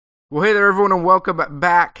Well, hey there, everyone, and welcome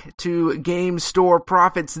back to Game Store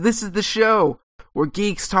Profits. This is the show where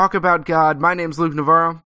geeks talk about God. My name's Luke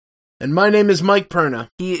Navarro. And my name is Mike Perna.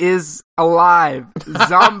 He is alive,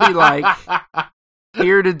 zombie-like,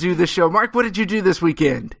 here to do the show. Mark, what did you do this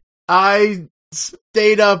weekend? I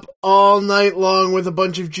stayed up all night long with a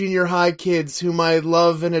bunch of junior high kids whom I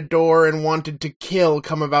love and adore and wanted to kill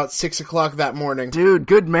come about 6 o'clock that morning. Dude,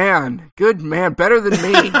 good man. Good man. Better than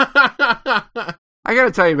me. I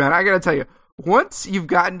gotta tell you, once you've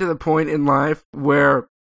gotten to the point in life where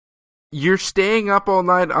you're staying up all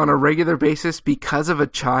night on a regular basis because of a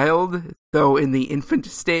child, though in the infant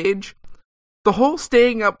stage, the whole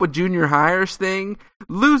staying up with junior hires thing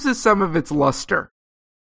loses some of its luster.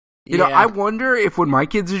 You know, I wonder if when my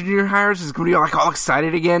kids are junior hires, is going to be like all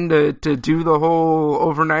excited again to do the whole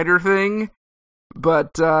overnighter thing.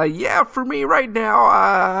 But, yeah, for me right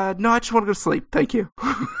now, no, I just want to go to sleep. Thank you.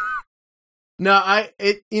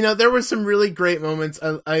 No, there were some really great moments.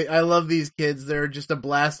 I love these kids. They're just a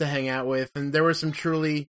blast to hang out with. And there were some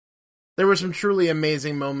truly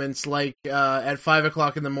amazing moments, like, at 5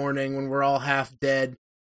 o'clock in the morning when we're all half dead,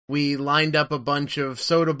 we lined up a bunch of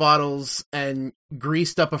soda bottles and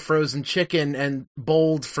greased up a frozen chicken and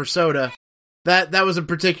bowled for soda. That was a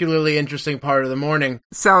particularly interesting part of the morning.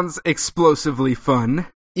 Sounds explosively fun.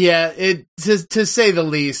 Yeah, to say the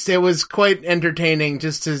least. It was quite entertaining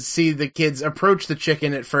just to see the kids approach the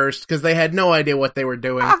chicken at first, because they had no idea what they were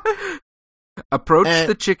doing. Approach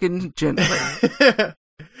the chicken gently.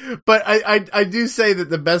 But I do say that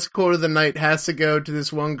the best quote of the night has to go to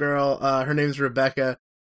this one girl. Her name's Rebecca,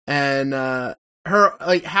 and her,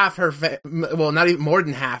 like, half her, well, not even more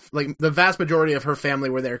than half, like, the vast majority of her family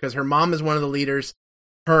were there, because her mom is one of the leaders.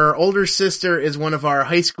 Her older sister is one of our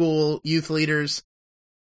high school youth leaders.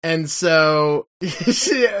 And so,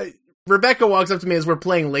 Rebecca walks up to me as we're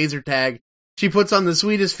playing laser tag. She puts on the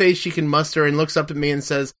sweetest face she can muster and looks up at me and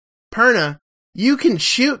says, "Perna, you can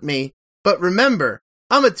shoot me, but remember,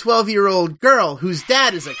 I'm a 12-year-old girl whose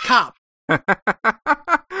dad is a cop."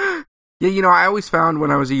 Yeah, you know, I always found when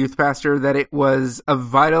I was a youth pastor that it was of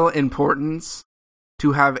vital importance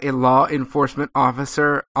to have a law enforcement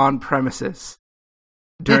officer on premises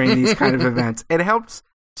during these kind of events. It helps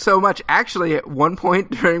so much. Actually, at one point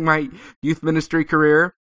during my youth ministry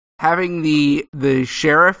career, having the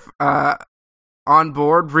sheriff on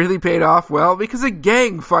board really paid off well, because a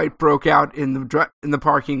gang fight broke out in the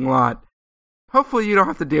parking lot. Hopefully you don't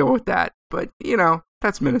have to deal with that, but you know,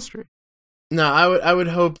 that's ministry. No, I would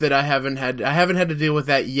hope that I haven't had to deal with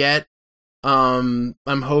that yet. I'm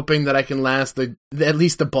hoping that I can last at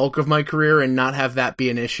least the bulk of my career and not have that be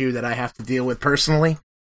an issue that I have to deal with personally.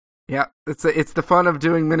 Yeah, it's the fun of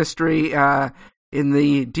doing ministry in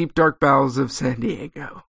the deep dark bowels of San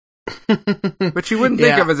Diego. Which you wouldn't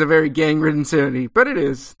think of as a very gang-ridden city, but it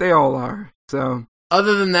is. They all are. So,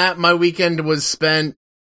 other than that, my weekend was spent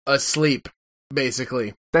asleep,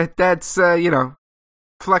 basically. That's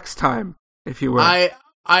flex time, if you will. I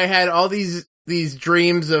had all these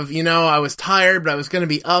dreams of, I was tired, but I was going to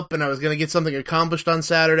be up and I was going to get something accomplished on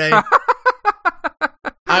Saturday.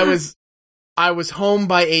 I was home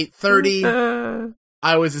by 8:30.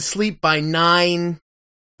 I was asleep by 9,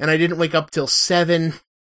 and I didn't wake up till 7.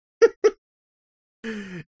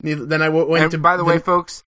 Then I went to. By the way,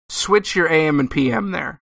 folks, switch your AM and PM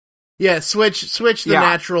there. Yeah, switch the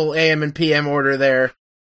natural AM and PM order there.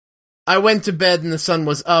 I went to bed and the sun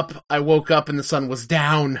was up. I woke up and the sun was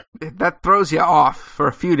down. That throws you off for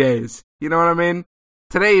a few days. You know what I mean?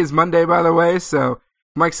 Today is Monday, by the way, so if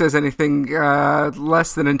Mike says anything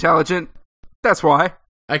less than intelligent, that's why.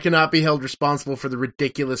 I cannot be held responsible for the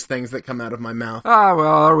ridiculous things that come out of my mouth. Ah, well,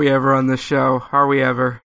 are we ever on this show? Are we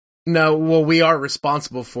ever? No, well, we are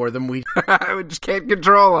responsible for them. We just can't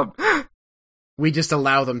control them. We just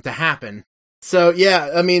allow them to happen. So,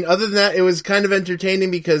 yeah, I mean, other than that, it was kind of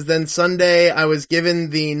entertaining, because then Sunday I was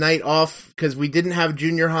given the night off because we didn't have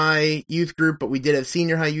junior high youth group, but we did have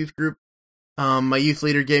senior high youth group. My youth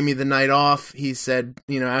leader gave me the night off. He said,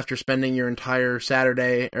 after spending your entire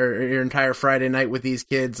Saturday or your entire Friday night with these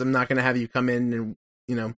kids, I'm not going to have you come in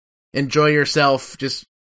and, enjoy yourself. Just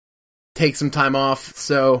take some time off.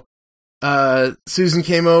 So, Susan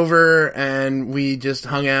came over and we just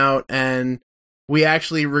hung out, and we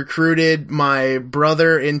actually recruited my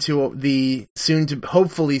brother into the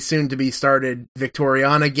hopefully soon to be started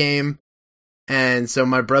Victoriana game. And so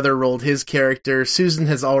my brother rolled his character. Susan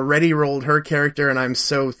has already rolled her character, and I'm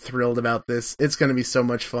so thrilled about this. It's going to be so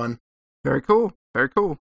much fun. Very cool. Very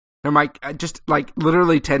cool. Now, Mike, just like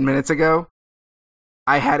literally 10 minutes ago,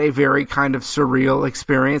 I had a very kind of surreal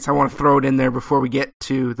experience. I want to throw it in there before we get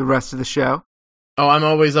to the rest of the show. Oh, I'm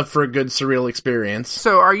always up for a good surreal experience.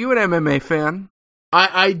 So, are you an MMA fan?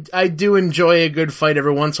 I do enjoy a good fight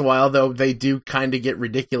every once in a while, though they do kind of get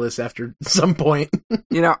ridiculous after some point.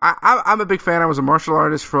 You know, I'm a big fan. I was a martial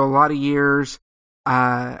artist for a lot of years.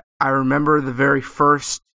 I remember the very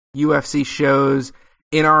first UFC shows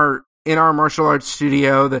in our martial arts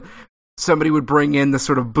studio that somebody would bring in the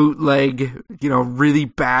sort of bootleg, you know, really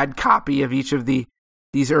bad copy of each of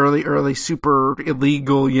these early super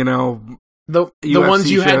illegal, you know, the UFC ones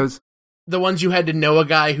you shows. had. The ones you had to know a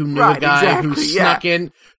guy who knew a guy who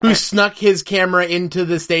snuck his camera into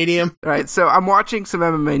the stadium. Right. So I'm watching some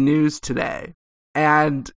MMA news today,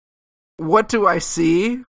 and what do I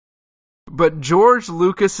see? But George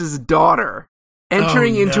Lucas's daughter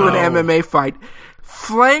entering into an MMA fight,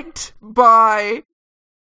 flanked by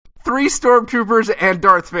 3 stormtroopers and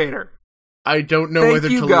Darth Vader. I don't know whether to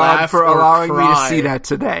Thank you, God, laugh for or allowing cry. me to see that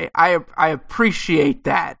today. I appreciate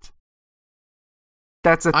that.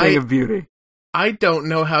 That's a thing of beauty. I don't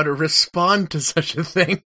know how to respond to such a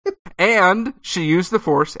thing. And she used the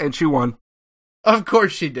Force, and she won. Of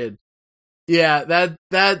course she did. Yeah, that.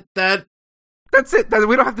 That's it.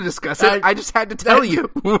 We don't have to discuss it. I just had to tell you.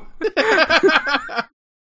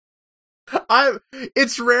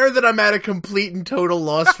 It's rare that I'm at a complete and total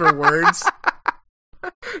loss for words.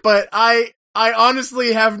 But I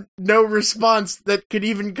honestly have no response that could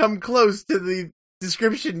even come close to the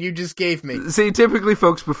description you just gave me. See, typically,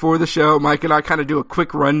 folks, before the show, Mike and I kind of do a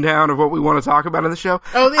quick rundown of what we want to talk about in the show.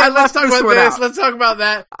 Oh, yeah, let's talk about this. Let's talk about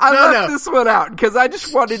that. I left this one out because I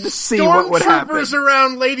just wanted to see what would happen. Stormtroopers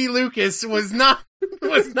around Lady Lucas was not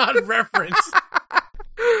referenced.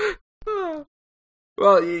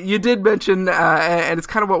 Well, you did mention, and it's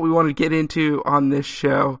kind of what we want to get into on this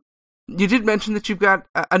show. You did mention that you've got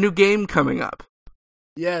a new game coming up.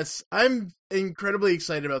 Yes, I'm incredibly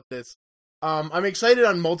excited about this. I'm excited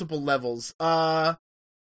on multiple levels. Part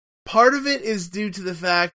of it is due to the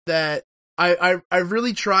fact that I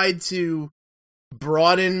really tried to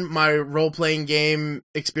broaden my role-playing game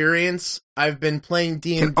experience. I've been playing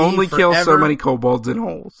D&D Can only forever. kill so many kobolds in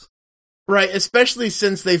holes. Right, especially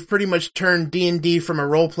since they've pretty much turned D&D from a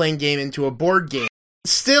role-playing game into a board game.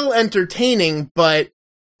 Still entertaining, but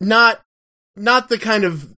not the kind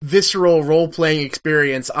of visceral role-playing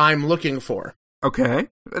experience I'm looking for. Okay,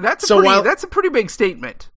 that's a pretty big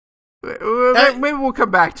statement. Maybe we'll come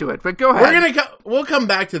back to it, but go ahead. We'll come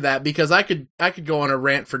back to that because I could go on a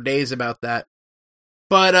rant for days about that.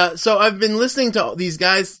 But so I've been listening to these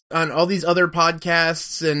guys on all these other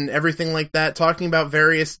podcasts and everything like that, talking about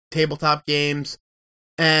various tabletop games.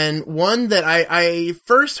 And one that I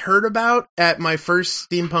first heard about at my first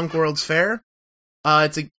Steampunk World's Fair,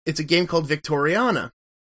 it's a game called Victoriana.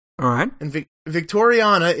 All right. And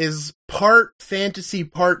Victoriana is part fantasy,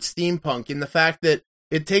 part steampunk in the fact that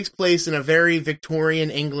it takes place in a very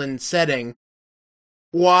Victorian England setting,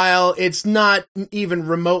 while it's not even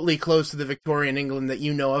remotely close to the Victorian England that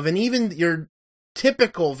you know of, and even your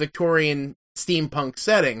typical Victorian steampunk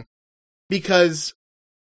setting, because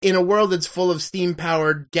in a world that's full of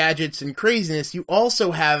steam-powered gadgets and craziness, you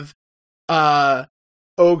also have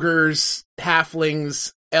ogres,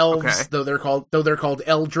 halflings, elves, though they're called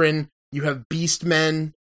Eldrin. You have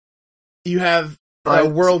beastmen. You have a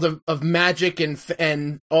world of magic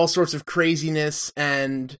and all sorts of craziness.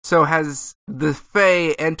 And so, has the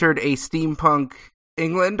Fae entered a steampunk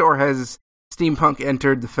England, or has steampunk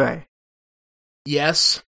entered the Fae?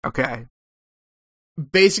 Yes. Okay.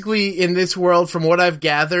 Basically, in this world, from what I've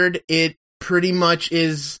gathered, it pretty much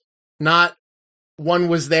is not one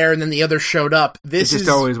was there and then the other showed up. This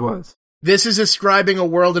always was. This is describing a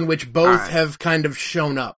world in which both have kind of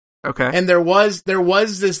shown up. Okay. And there was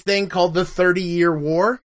this thing called the 30-Year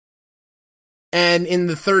War. And in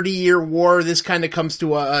the 30-Year War, this kind of comes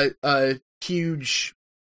to a huge,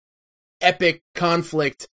 epic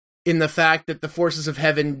conflict in the fact that the forces of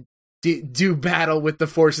heaven do battle with the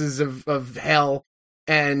forces of hell,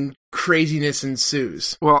 and craziness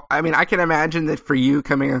ensues. Well, I mean, I can imagine that for you,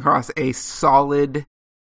 coming across a solid,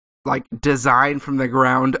 like, design from the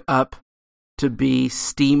ground up to be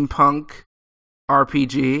steampunk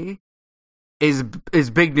RPG is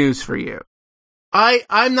big news for you.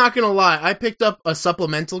 I'm not gonna lie, I picked up a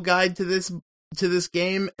supplemental guide to this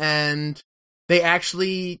game, and they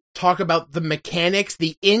actually talk about the mechanics,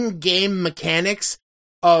 the in-game mechanics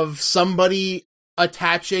of somebody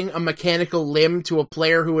attaching a mechanical limb to a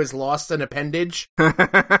player who has lost an appendage,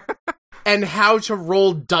 and how to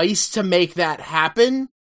roll dice to make that happen.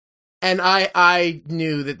 And I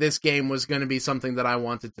knew that this game was going to be something that I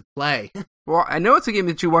wanted to play. Well, I know it's a game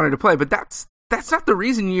that you wanted to play, but that's not the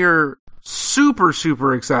reason you're super,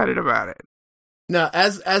 super excited about it. No,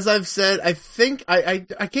 as I've said, I think I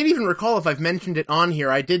can't even recall if I've mentioned it on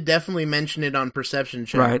here. I did definitely mention it on Perception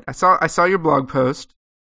Check. Right. I saw your blog post.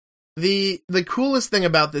 The coolest thing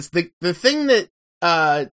about this, the thing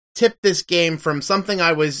that tipped this game from something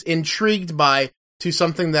I was intrigued by to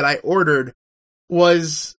something that I ordered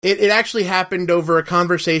was it actually happened over a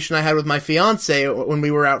conversation I had with my fiance when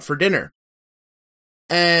we were out for dinner.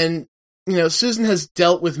 And, you know, Susan has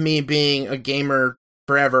dealt with me being a gamer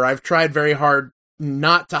forever. I've tried very hard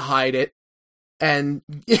not to hide it and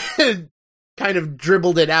kind of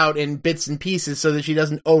dribbled it out in bits and pieces so that she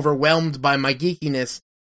doesn't overwhelmed by my geekiness.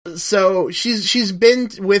 So she's been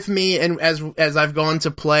with me, and as I've gone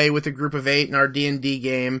to play with a group of 8 in our D&D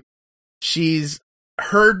game, she's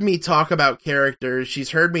heard me talk about characters,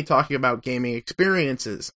 she's heard me talking about gaming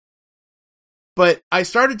experiences. But I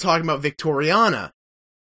started talking about Victoriana,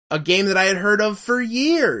 a game that I had heard of for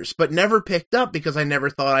years, but never picked up because I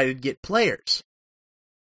never thought I'd get players.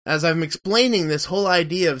 As I'm explaining this whole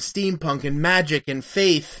idea of steampunk and magic and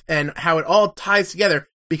faith and how it all ties together,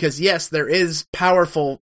 because yes, there is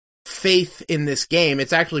powerful faith in this game.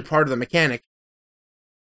 It's actually part of the mechanic.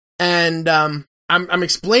 And I'm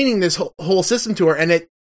explaining this whole system to her, and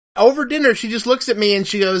over dinner, she just looks at me and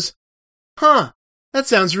she goes, "Huh, that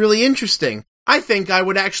sounds really interesting. I think I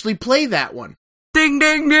would actually play that one." Ding,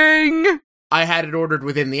 ding, ding! I had it ordered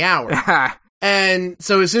within the hour. And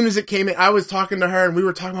so as soon as it came in, I was talking to her, and we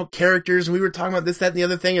were talking about characters, and we were talking about this, that, and the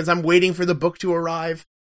other thing as I'm waiting for the book to arrive.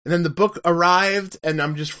 And then the book arrived, and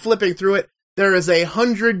I'm just flipping through it. There is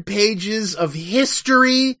 100 pages of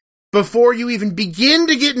history before you even begin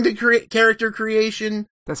to get into character creation.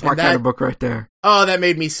 That's my kind of book right there. Oh, that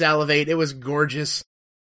made me salivate. It was gorgeous.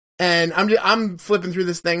 And I'm flipping through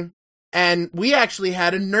this thing, and we actually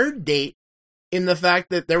had a nerd date in the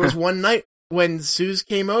fact that there was one night when Suze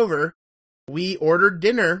came over, we ordered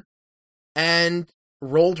dinner and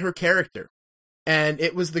rolled her character. And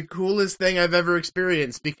it was the coolest thing I've ever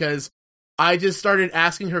experienced because I just started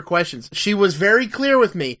asking her questions. She was very clear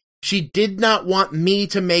with me. She did not want me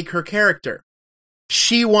to make her character.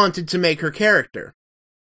 She wanted to make her character.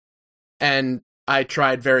 And I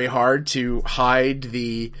tried very hard to hide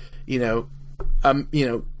the,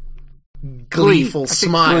 gleeful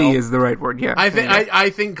smile. Glee is the right word, yeah. I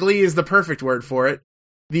think glee is the perfect word for it.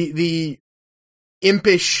 The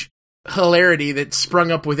impish hilarity that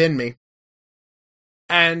sprung up within me.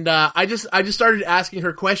 And I just started asking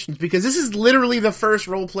her questions because this is literally the first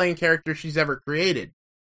role-playing character she's ever created.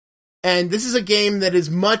 And this is a game that is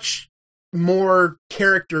much more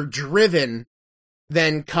character-driven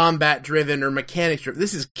than combat-driven or mechanics-driven.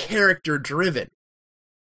 This is character-driven.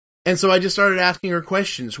 And so I just started asking her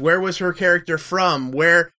questions. Where was her character from?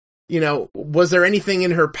 Where, was there anything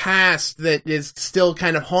in her past that is still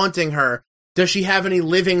kind of haunting her? Does she have any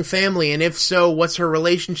living family? And if so, what's her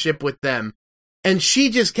relationship with them? And she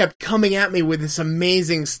just kept coming at me with this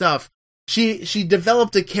amazing stuff. She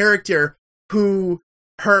developed a character who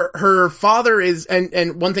her father is,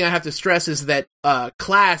 and one thing I have to stress is that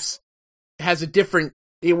class has a different.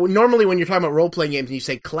 Normally, when you're talking about role playing games and you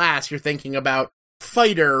say class, you're thinking about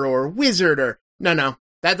fighter or wizard or no,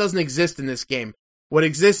 that doesn't exist in this game. What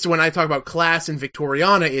exists when I talk about class in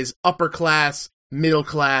Victoriana is upper class, middle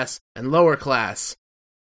class, and lower class.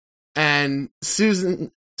 And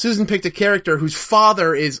Susan picked a character whose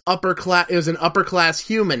father is an upper class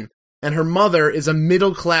human, and her mother is a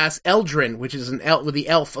middle class Eldrin, which is the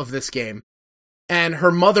elf of this game. And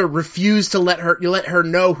her mother refused to let her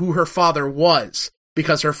know who her father was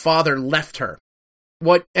because her father left her.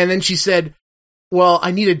 And then she said, "Well, I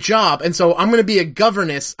need a job, and so I'm going to be a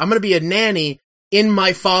governess. I'm going to be a nanny in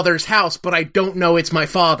my father's house, but I don't know it's my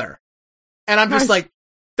father." And I'm just like,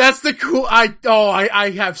 that's the cool.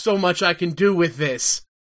 I have so much I can do with this.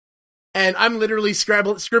 And I'm literally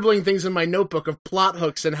scribbling things in my notebook of plot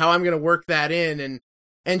hooks and how I'm going to work that in.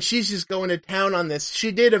 And she's just going to town on this.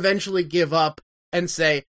 She did eventually give up and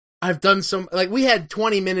say, I've done we had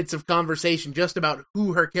 20 minutes of conversation just about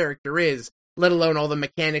who her character is, let alone all the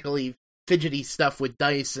mechanically fidgety stuff with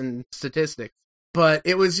dice and statistics. But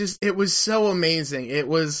it was so amazing. It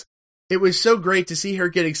was so great to see her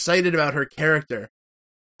get excited about her character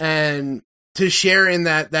and to share in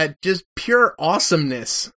that just pure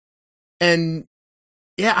awesomeness. And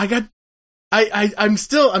yeah, I'm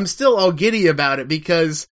still all giddy about it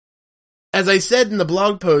because, as I said in the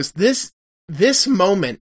blog post, this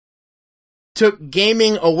moment took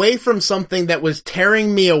gaming away from something that was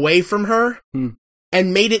tearing me away from her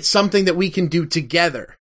and made it something that we can do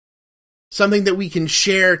together, something that we can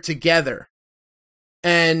share together.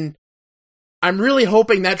 And I'm really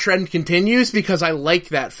hoping that trend continues because I like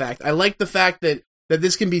that fact. I like the fact that that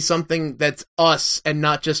this can be something that's us and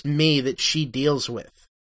not just me that she deals with.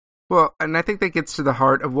 Well, and I think that gets to the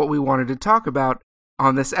heart of what we wanted to talk about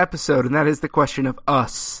on this episode, and that is the question of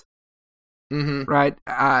us. Mm-hmm. Right?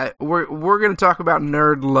 We're going to talk about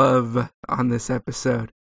nerd love on this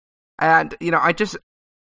episode. And,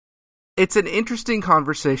 it's an interesting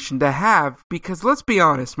conversation to have because, let's be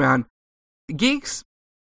honest, man, geeks,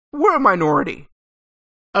 we're a minority.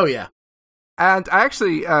 Oh, yeah. And I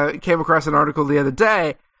actually came across an article the other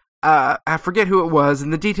day. I forget who it was,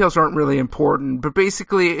 and the details aren't really important, but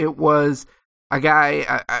basically it was a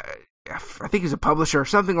guy, I think he's a publisher or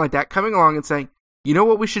something like that, coming along and saying, you know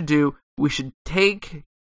what we should do? We should take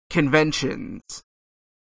conventions,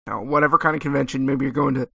 whatever kind of convention. Maybe you're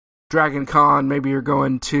going to Dragon Con, maybe you're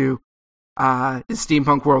going to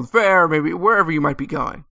Steampunk World Fair, maybe wherever you might be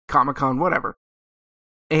going, Comic-Con, whatever,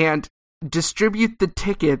 and distribute the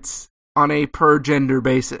tickets on a per gender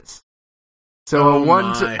basis. So a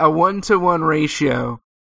 1-to-1 ratio,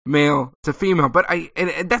 male to female. But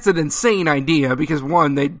and that's an insane idea because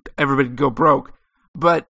one, everybody'd go broke,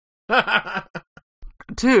 but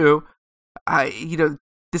two,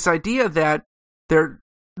 this idea that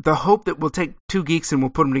the hope that we'll take two geeks and we'll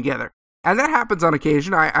put them together, and that happens on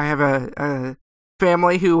occasion. I have a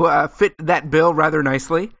family who fit that bill rather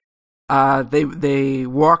nicely. They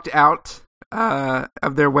walked out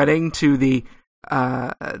of their wedding to the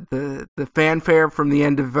fanfare from the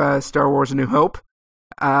end of Star Wars: A New Hope.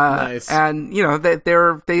 Nice. And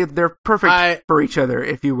they're perfect for each other,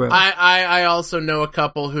 if you will. I also know a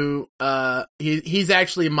couple who he's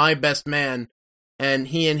actually my best man, and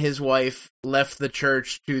he and his wife left the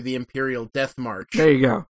church to the Imperial Death March. There you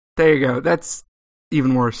go. That's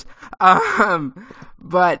even worse.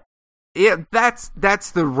 But yeah, that's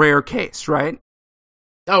the rare case, right?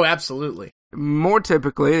 Oh, absolutely. More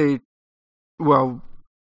typically, well,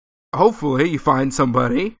 hopefully you find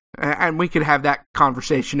somebody, and we could have that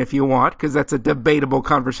conversation if you want, because that's a debatable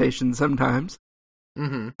conversation sometimes.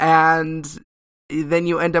 Mm-hmm. And then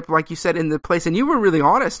you end up, like you said, in the place, and you were really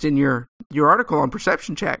honest in your article on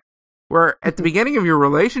Perception Check, where at the beginning of your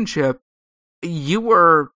relationship, you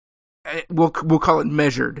were, we'll call it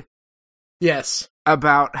measured. Yes.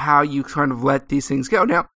 About how you kind of let these things go.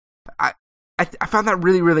 Now, I found that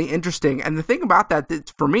really, really interesting. And the thing about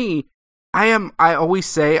that for me, I always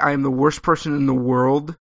say I am the worst person in the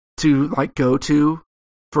world to go to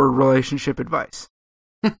for relationship advice.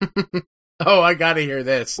 Oh, I gotta hear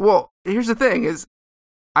this. Well, here's the thing is,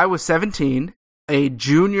 I was 17, a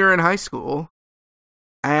junior in high school,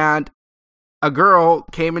 and a girl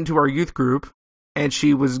came into our youth group, and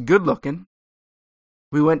she was good looking.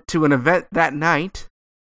 We went to an event that night.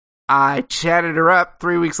 I chatted her up.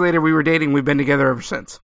 3 weeks later, we were dating. We've been together ever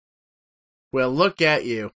since. Well, look at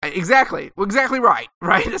you. Exactly. Exactly right.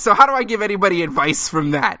 Right? So how do I give anybody advice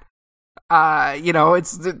from that?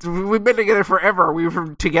 We've been together forever. We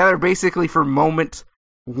were together basically for moment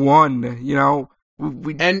one,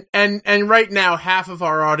 And right now, half of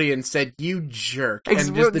our audience said, you jerk. And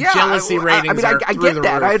just the jealousy ratings are I through get the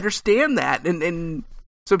that. roof. I understand that. And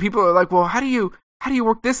so people are like, well, how do you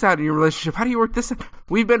work this out in your relationship? How do you work this out?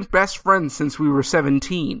 We've been best friends since we were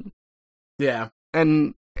 17. Yeah.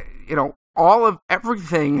 And, all of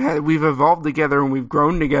everything, we've evolved together and we've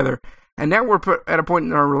grown together. And now we're put at a point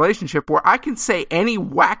in our relationship where I can say any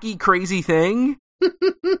wacky, crazy thing,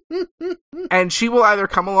 and she will either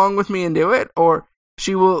come along with me and do it, or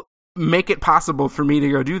she will make it possible for me to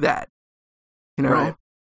go do that. Right.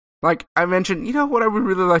 Like I mentioned, what I would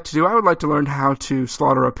really like to do? I would like to learn how to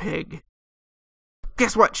slaughter a pig.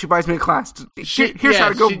 Guess what? She buys me a class. Here's how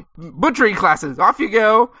to go butchering classes. Off you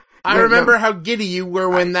go. I remember how giddy you were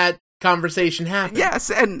when that conversation happened. Yes,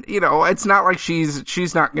 and it's not like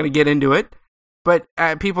she's not going to get into it, but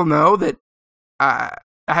people know that I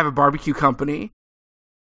have a barbecue company,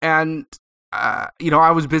 and I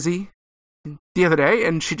was busy the other day,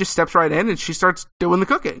 and she just steps right in and she starts doing the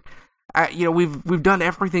cooking. We've done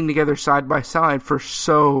everything together side by side for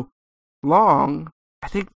so long. I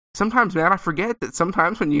think sometimes, man, I forget that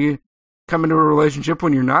sometimes when you come into a relationship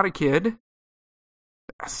when you're not a kid,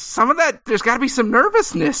 some of that, there's got to be some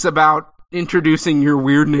nervousness about introducing your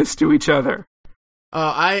weirdness to each other.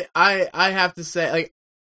 I have to say,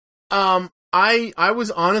 I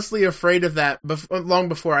was honestly afraid of that long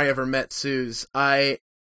before I ever met Suze. I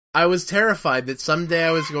was terrified that someday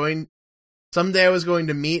I was going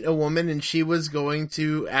to meet a woman and she was going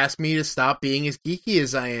to ask me to stop being as geeky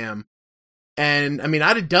as I am. And I mean,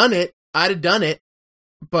 I'd have done it,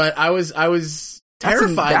 but I was terrified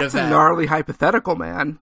of that. That's a gnarly hypothetical,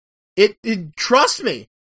 man. It trust me,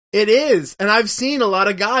 it is. And I've seen a lot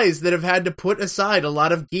of guys that have had to put aside a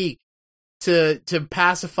lot of geek to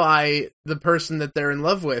pacify the person that they're in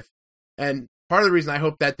love with. And part of the reason I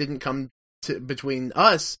hope that didn't come to between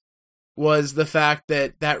us was the fact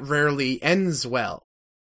that rarely ends well.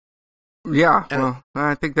 Yeah, well,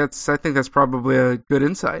 I think that's probably a good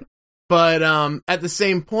insight. But at the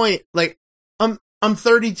same point, like I'm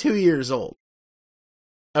 32 years old.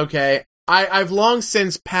 Okay, I've long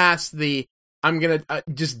since passed the I'm gonna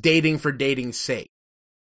just dating for dating's sake.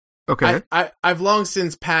 Okay, I've long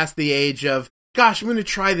since passed the age of, gosh, I'm gonna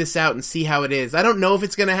try this out and see how it is. I don't know if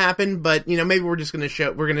it's gonna happen, but maybe we're just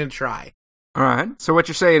we're gonna try. All right. So what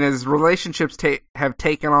you're saying is relationships have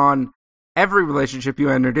taken on, every relationship you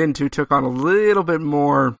entered into took on a little bit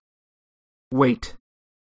more weight.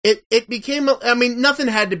 It became, nothing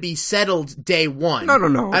had to be settled day one.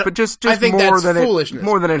 No. But just I think more that's than foolishness.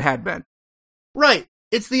 More than it had been. Right.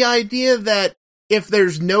 It's the idea that if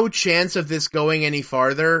there's no chance of this going any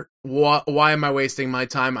farther, why am I wasting my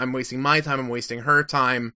time? I'm wasting my time. I'm wasting her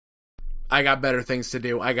time. I got better things to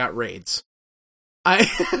do. I got raids.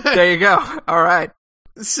 There you go. All right.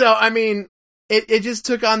 So, it just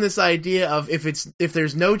took on this idea of if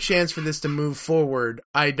there's no chance for this to move forward,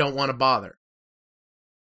 I don't want to bother.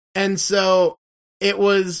 And so it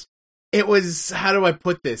was, how do I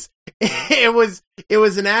put this? It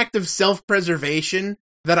was an act of self-preservation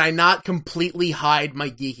that I not completely hide my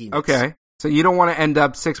geekiness. Okay. So you don't want to end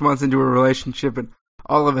up 6 months into a relationship and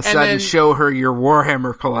all of a sudden show her your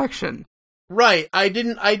Warhammer collection. Right. I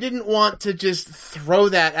didn't want to just throw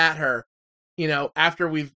that at her, after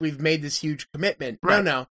we've made this huge commitment. Right.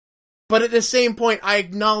 No. But at the same point, I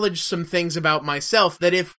acknowledge some things about myself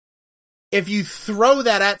that if you throw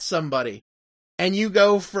that at somebody and you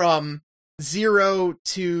go from 0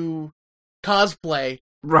 to cosplay.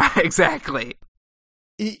 Right, exactly.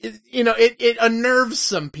 It unnerves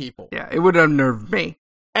some people. Yeah, it would unnerve me.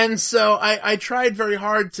 And so I tried very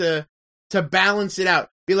hard to balance it out.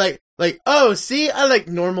 Be like, oh, see, I like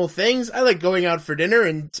normal things. I like going out for dinner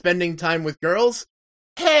and spending time with girls.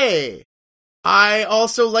 Hey, I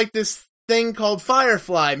also like this thing called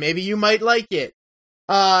Firefly. Maybe you might like it.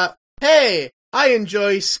 Hey, I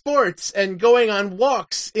enjoy sports and going on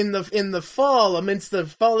walks in the fall amidst the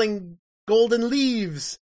falling golden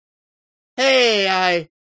leaves. Hey, I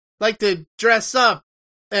like to dress up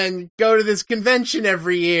and go to this convention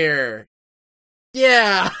every year.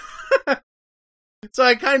 Yeah. So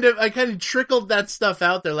I kind of trickled that stuff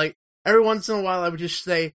out there. Like every once in a while I would just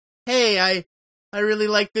say, hey, I really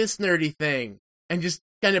like this nerdy thing, and just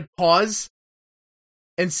kind of pause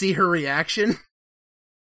and see her reaction.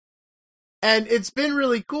 And it's been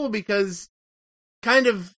really cool because kind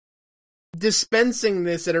of dispensing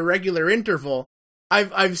this at a regular interval,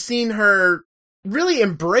 I've seen her really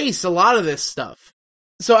embrace a lot of this stuff.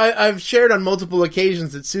 So I've shared on multiple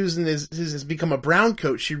occasions that Susan has become a brown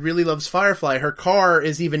coat. She really loves Firefly. Her car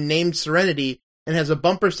is even named Serenity and has a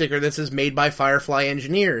bumper sticker that says made by Firefly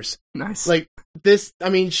engineers. Nice. Like this,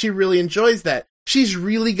 she really enjoys that. She's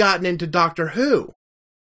really gotten into Doctor Who.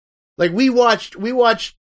 Like we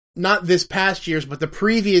watched not this past year's, but the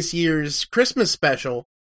previous year's Christmas special,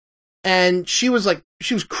 and she was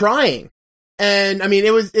crying. And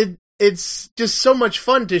it's just so much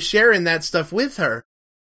fun to share in that stuff with her.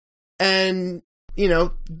 And,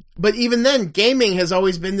 but even then, gaming has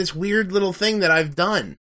always been this weird little thing that I've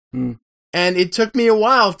done. Mm. And it took me a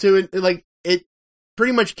while it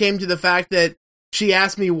pretty much came to the fact that she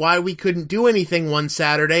asked me why we couldn't do anything one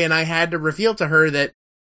Saturday, and I had to reveal to her that,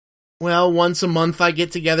 well, once a month I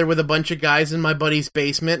get together with a bunch of guys in my buddy's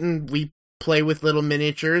basement and we play with little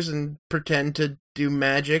miniatures and pretend to do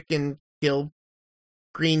magic and kill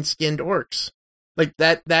green-skinned orcs. Like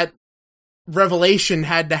that revelation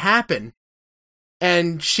had to happen.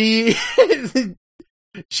 And she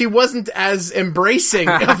wasn't as embracing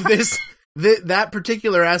of this. That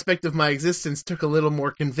particular aspect of my existence took a little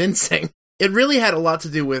more convincing. It really had a lot to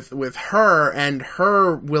do with her and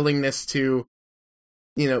her willingness to,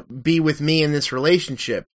 be with me in this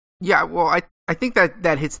relationship. Yeah, well, I think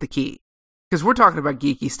that hits the key. Because we're talking about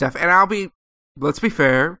geeky stuff, and let's be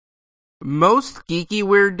fair, most geeky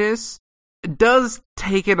weirdness does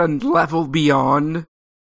take it a level beyond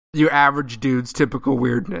your average dude's typical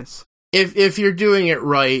weirdness. If you're doing it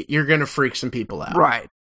right, you're going to freak some people out. Right.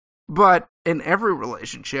 But in every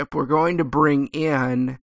relationship, we're going to bring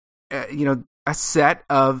in, a set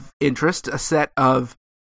of interest, a set of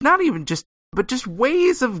not even just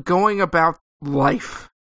ways of going about life.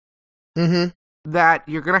 Mm-hmm. That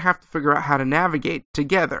you're going to have to figure out how to navigate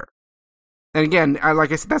together. And again,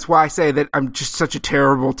 like I said, that's why I say that I'm just such a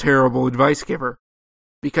terrible, terrible advice giver.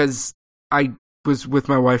 Because I was with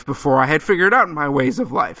my wife before I had figured out my ways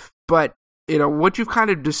of life. But what you've kind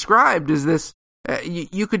of described is this,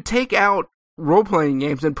 you could take out role-playing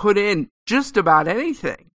games and put in just about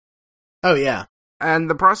anything. Oh, yeah. And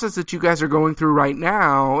the process that you guys are going through right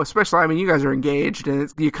now, especially, you guys are engaged,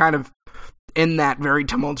 and you're kind of in that very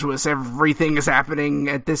tumultuous, everything is happening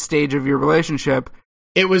at this stage of your relationship.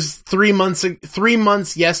 It was 3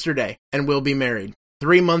 months yesterday, and we'll be married.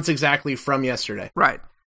 3 months exactly from yesterday. Right.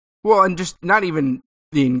 Well, and just not even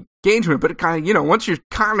the engagement, but it kind of, once you're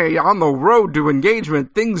kind of on the road to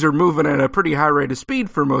engagement, things are moving at a pretty high rate of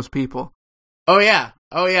speed for most people. Oh, yeah.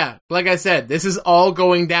 Like I said, this is all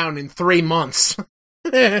going down in 3 months.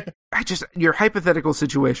 Your hypothetical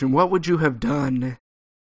situation, what would you have done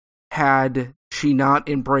had she not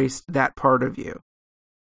embraced that part of you?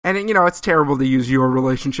 And, it's terrible to use your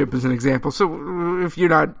relationship as an example. So if you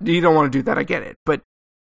don't want to do that, I get it. But,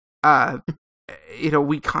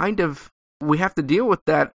 we have to deal with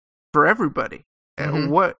that for everybody. Mm-hmm.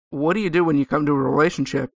 What do you do when you come to a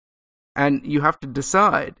relationship and you have to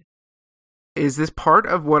decide, is this part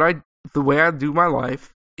of the way I do my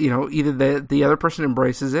life? Either the other person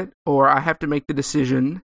embraces it, or I have to make the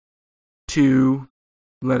decision to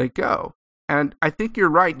let it go. And I think you're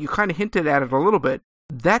right. You kind of hinted at it a little bit.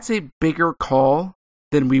 That's a bigger call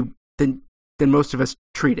than most of us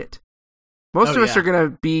treat it. Most of us are going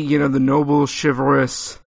to be, the noble,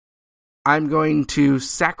 chivalrous, I'm going to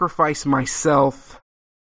sacrifice myself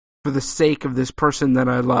for the sake of this person that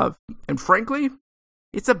I love. And frankly,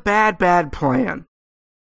 it's a bad, bad plan.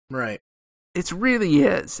 Right. It really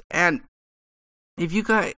is. And if you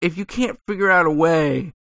can't figure out a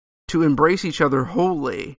way to embrace each other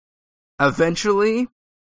wholly, eventually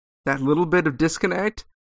that little bit of disconnect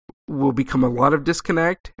will become a lot of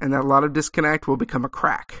disconnect, and that lot of disconnect will become a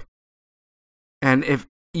crack. And if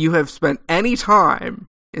you have spent any time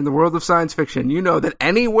in the world of science fiction, you know that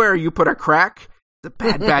anywhere you put a crack, it's a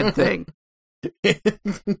bad, bad thing.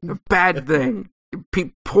 A bad thing.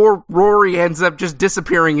 Poor Rory ends up just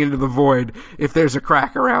disappearing into the void if there's a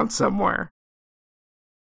crack around somewhere.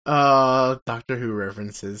 Doctor Who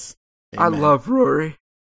references. Amen. I love Rory.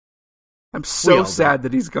 I'm so sad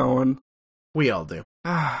that he's going. We all do.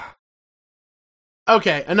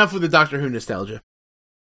 Okay, enough with the Doctor Who nostalgia.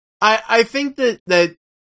 I think that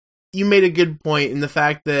you made a good point in the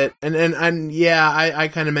fact that, and yeah, I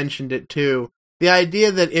kind of mentioned it too. The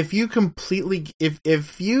idea that if you completely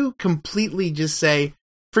just say,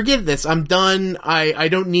 forget this, I'm done, I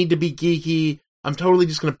don't need to be geeky, I'm totally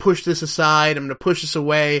just going to push this aside, I'm going to push this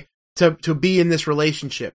away to be in this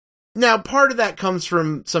relationship. Now, part of that comes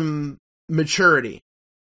from some maturity.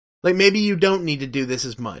 Like, maybe you don't need to do this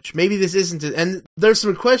as much. Maybe this isn't it. And there's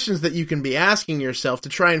some questions that you can be asking yourself to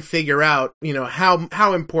try and figure out,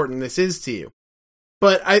 how important this is to you.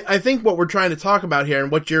 But I think what we're trying to talk about here,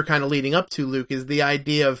 and what you're kind of leading up to, Luke, is the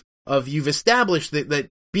idea of you've established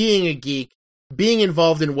that being a geek, being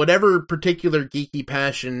involved in whatever particular geeky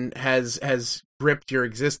passion has gripped your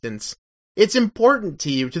existence, it's important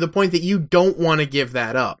to you to the point that you don't want to give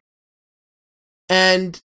that up.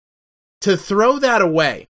 And to throw that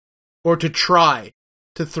away, or to try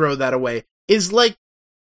to throw that away, is like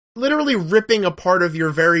literally ripping a part of your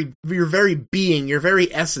very being, your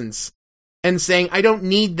very essence, and saying, I don't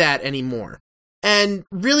need that anymore. And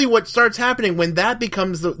really what starts happening when that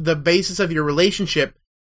becomes the basis of your relationship,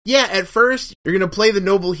 yeah, at first, you're going to play the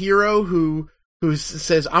noble hero who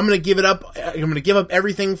says, I'm going to give it up, I'm going to give up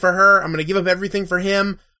everything for her, I'm going to give up everything for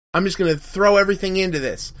him, I'm just going to throw everything into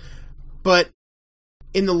this. But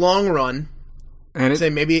in the long run, and say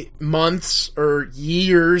maybe months or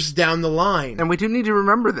years down the line. And we do need to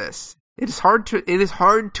remember this. It is hard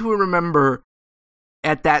to remember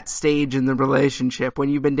at that stage in the relationship, when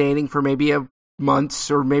you've been dating for maybe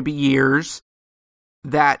months or maybe years,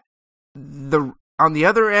 that on the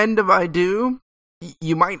other end of I do,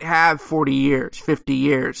 you might have 40 years, 50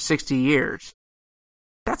 years, 60 years.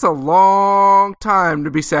 That's a long time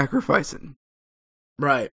to be sacrificing.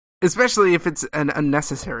 Right. Especially if it's an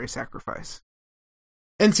unnecessary sacrifice.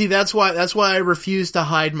 And see, that's why I refuse to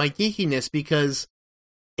hide my geekiness, because,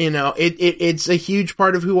 it's a huge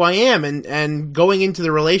part of who I am, and going into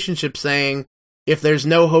the relationship saying, if there's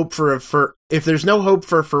no hope for forever,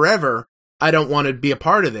 I don't want to be a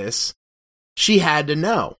part of this. She had to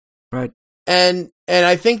know. Right. And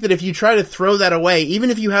I think that if you try to throw that away,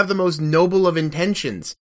 even if you have the most noble of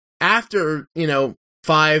intentions, after,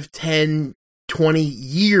 5, 10, 20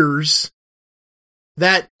 years,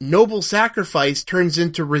 that noble sacrifice turns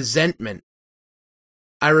into resentment.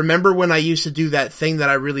 I remember when I used to do that thing that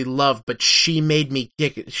I really loved, but she made me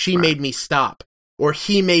kick it. She made me stop, or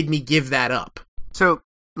he made me give that up. So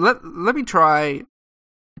let me try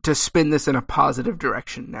to spin this in a positive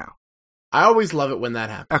direction now. I always love it when that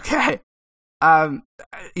happens. Okay. And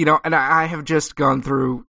I have just gone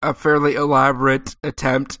through a fairly elaborate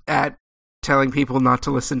attempt at telling people not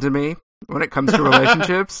to listen to me when it comes to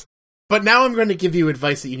relationships. But now I'm going to give you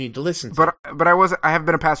advice that you need to listen to. But I have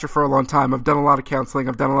been a pastor for a long time. I've done a lot of counseling.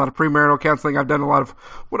 I've done a lot of premarital counseling. I've done a lot of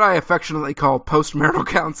what I affectionately call postmarital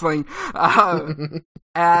counseling.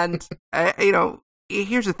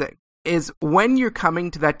 Here's the thing, is when you're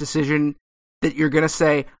coming to that decision that you're going to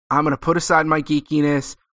say, I'm going to put aside my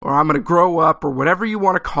geekiness, or I'm going to grow up, or whatever you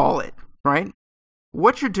want to call it, right?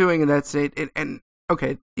 What you're doing in that state,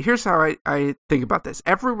 okay, here's how I think about this.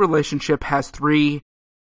 Every relationship has three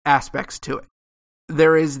aspects to it.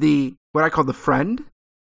 There is what I call the friend,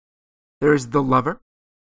 there is the lover,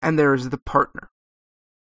 and there is the partner.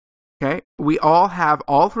 Okay? We all have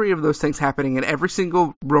all three of those things happening in every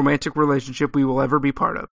single romantic relationship we will ever be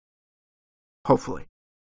part of. Hopefully.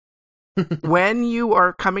 When you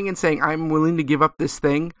are coming and saying, I'm willing to give up this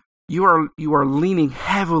thing, you are leaning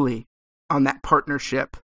heavily on that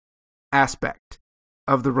partnership aspect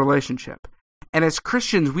of the relationship. And as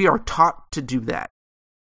Christians, we are taught to do that.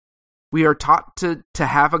 We are taught to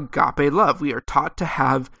have agape love. We are taught to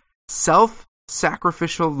have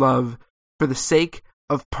self-sacrificial love for the sake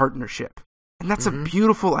of partnership. And that's a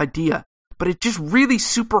beautiful idea. But it's just really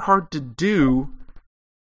super hard to do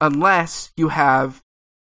unless you have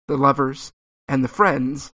the lovers and the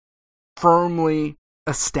friends firmly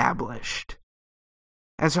established.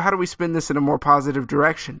 And so how do we spin this in a more positive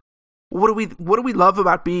direction? What do we love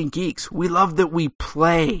about being geeks? We love that we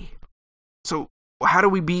play. So how do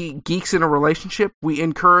we be geeks in a relationship? We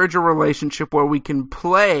encourage a relationship where we can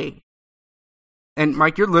play. And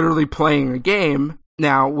Mike, you're literally playing a game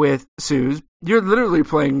now with Suze. You're literally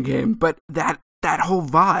playing a game, but that whole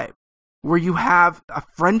vibe where you have a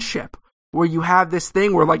friendship, where you have this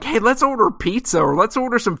thing where like, hey, let's order pizza or let's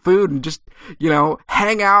order some food and just,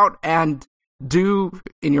 hang out and do,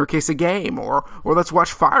 in your case, a game, or let's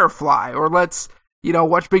watch Firefly, or let's,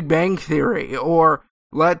 watch Big Bang Theory, or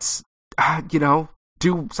let's,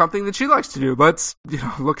 do something that she likes to do. Let's,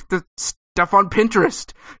 look at the stuff on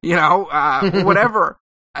Pinterest, whatever.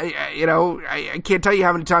 I can't tell you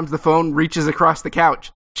how many times the phone reaches across the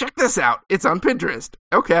couch. Check this out. It's on Pinterest.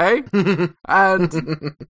 Okay.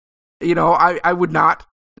 And, I would not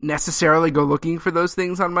necessarily go looking for those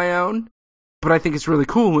things on my own, but I think it's really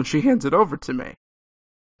cool when she hands it over to me.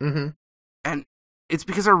 Mm-hmm. And it's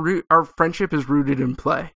because our friendship is rooted in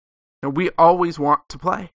play. And we always want to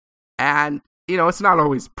play. And, it's not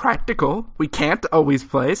always practical. We can't always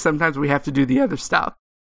play. Sometimes we have to do the other stuff.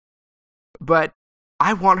 But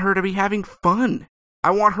I want her to be having fun.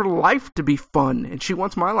 I want her life to be fun. And she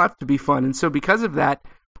wants my life to be fun. And so because of that,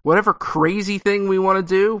 whatever crazy thing we want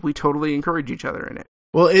to do, we totally encourage each other in it.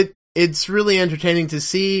 Well, it's really entertaining to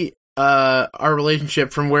see our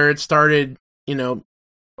relationship from where it started, a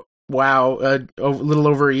little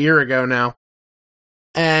over a year ago now.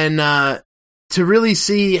 And to really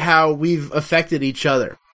see how we've affected each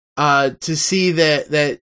other. To see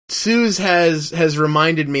that Suze has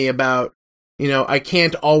reminded me about, I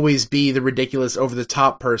can't always be the ridiculous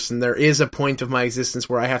over-the-top person. There is a point of my existence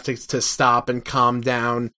where I have to stop and calm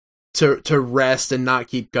down, to rest and not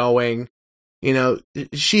keep going.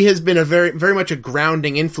 She has been a very, very much a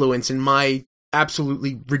grounding influence in my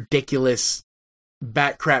absolutely ridiculous,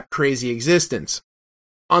 bat crap crazy existence.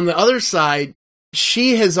 On the other side,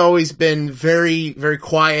 she has always been very, very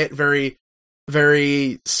quiet, very,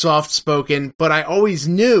 very soft-spoken, but I always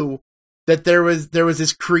knew that there was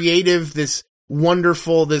this creative, this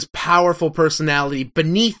wonderful, this powerful personality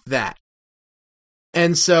beneath that.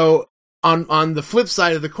 And so on the flip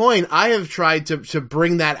side of the coin, I have tried to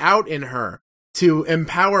bring that out in her, to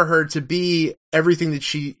empower her to be everything that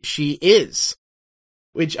she is.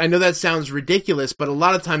 Which I know that sounds ridiculous, but a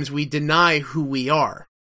lot of times we deny who we are.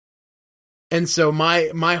 And so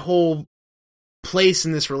my whole place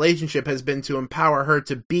in this relationship has been to empower her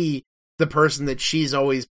to be the person that she's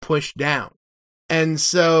always pushed down. And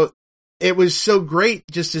so it was so great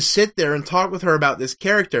just to sit there and talk with her about this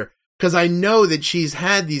character, because I know that she's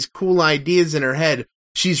had these cool ideas in her head.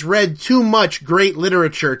 She's read too much great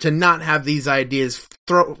literature to not have these ideas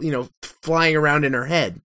flying around in her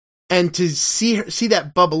head. And to see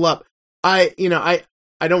that bubble up, I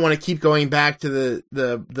don't want to keep going back to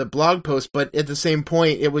the blog post, but at the same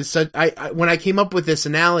point, it was such, when I came up with this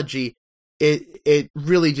analogy, it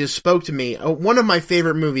really just spoke to me. One of my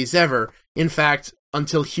favorite movies ever, in fact,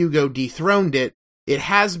 until Hugo dethroned it, it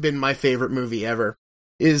has been my favorite movie ever,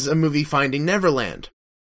 is a movie, Finding Neverland.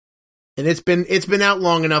 And it's been out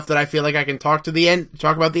long enough that I feel like I can talk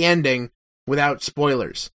about the ending without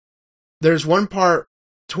spoilers. There's one part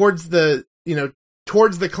towards the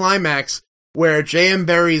towards the climax where J.M.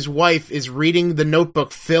 Barrie's wife is reading the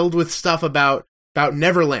notebook filled with stuff about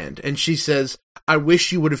Neverland, and she says, "I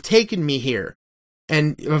wish you would have taken me here."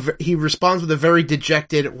 And he responds with a very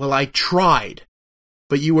dejected, "Well, I tried,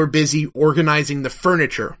 but you were busy organizing the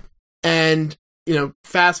furniture." And,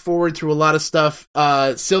 fast forward through a lot of stuff,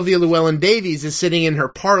 Sylvia Llewellyn-Davies is sitting in her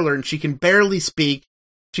parlor, and she can barely speak,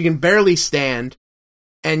 she can barely stand,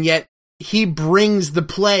 and yet he brings the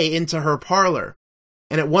play into her parlor.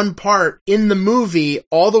 And at one part in the movie,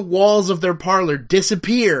 all the walls of their parlor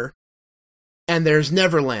disappear, and there's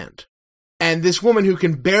Neverland. And this woman who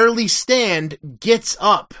can barely stand gets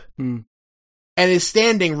up and is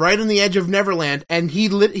standing right on the edge of Neverland, and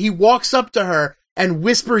he walks up to her and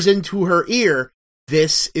whispers into her ear,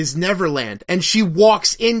 "This is Neverland." And she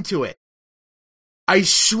walks into it. I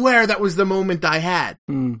swear that was the moment I had.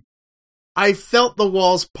 I felt the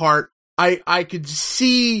walls part. I could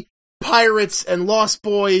see pirates and lost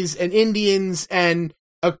boys and Indians, and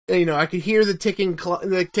I could hear the ticking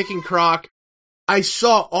clock. I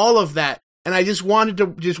saw all of that, and I just wanted to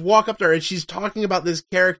just walk up to her, and she's talking about this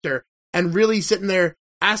character and really sitting there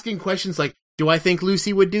asking questions like, "Do I think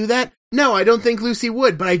Lucy would do that? No, I don't think Lucy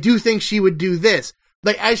would, but I do think she would do this."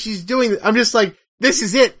 Like, as she's doing it, I'm just like, this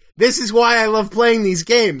is it. This is why I love playing these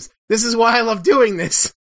games. This is why I love doing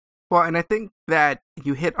this. Well, and I think that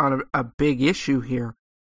you hit on a big issue here.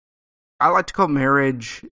 I like to call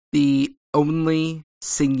marriage the only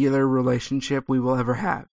singular relationship we will ever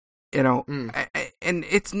have. And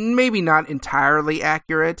it's maybe not entirely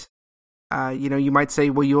accurate. You might say,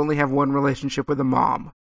 well, you only have one relationship with a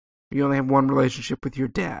mom. You only have one relationship with your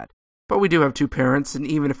dad. But we do have two parents, and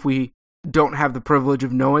even if we don't have the privilege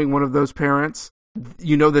of knowing one of those parents,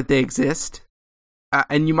 you know that they exist.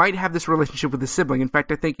 And you might have this relationship with a sibling. In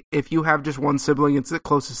fact, I think if you have just one sibling, it's the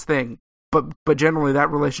closest thing. But generally that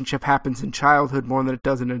relationship happens in childhood more than it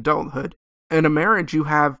does in adulthood. In a marriage, you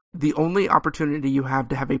have the only opportunity you have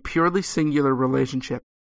to have a purely singular relationship.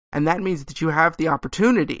 And that means that you have the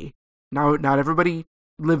opportunity. Now, not everybody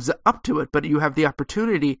lives up to it, but you have the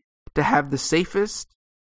opportunity to have the safest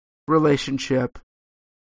relationship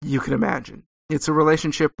you can imagine. It's a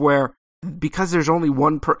relationship where, because there's only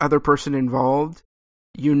one other person involved,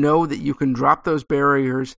 you know that you can drop those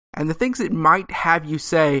barriers, and the things that might have you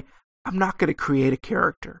say, "I'm not going to create a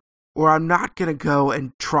character," or "I'm not going to go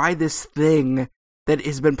and try this thing that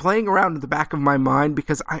has been playing around in the back of my mind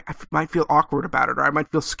because I might feel awkward about it, or I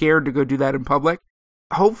might feel scared to go do that in public."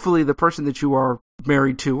 Hopefully the person that you are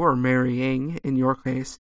married to, or marrying in your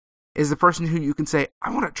case, is the person who you can say, "I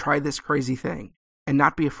want to try this crazy thing," and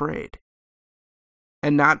not be afraid.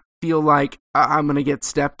 And not feel like I'm going to get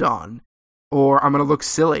stepped on, or I'm going to look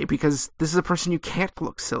silly, because this is a person you can't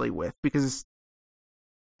look silly with, because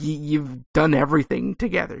you've done everything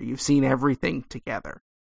together. You've seen everything together.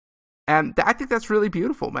 And I think that's really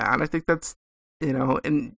beautiful, man. I think that's,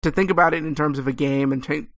 and to think about it in terms of a game, and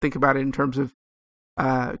think about it in terms of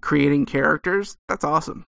creating characters, that's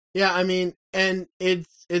awesome. Yeah, I mean, and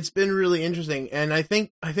it's been really interesting. And I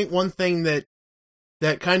think one thing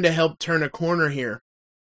that kind of helped turn a corner here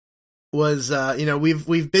was,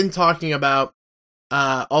 we've been talking about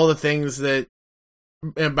all the things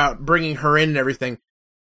about bringing her in and everything.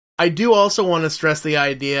 I do also want to stress the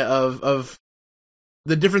idea of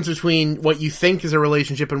the difference between what you think is a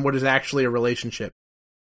relationship and what is actually a relationship.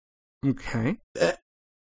 Okay. The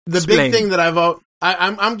Explain. big thing that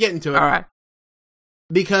I'm getting to it. All right.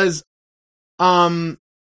 Because I've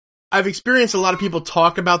experienced a lot of people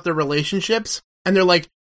talk about their relationships, and they're like,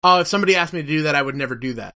 "Oh, if somebody asked me to do that, I would never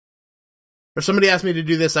do that. Or if somebody asked me to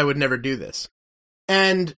do this, I would never do this."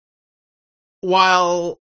 And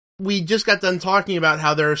while we just got done talking about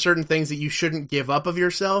how there are certain things that you shouldn't give up of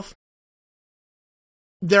yourself,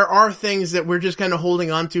 there are things that we're just kind of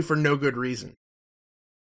holding on to for no good reason.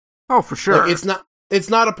 Oh, for sure. Like, it's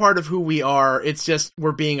not a part of who we are. It's just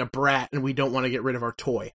we're being a brat and we don't want to get rid of our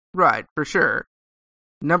toy. Right, for sure.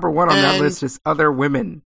 Number one on that list is other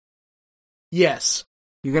women. Yes.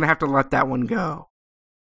 You're going to have to let that one go.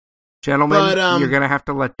 Gentlemen, you're going to have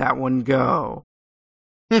to let that one go.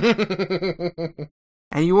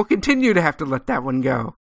 And you will continue to have to let that one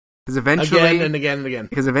go. Because eventually... Again and again and again.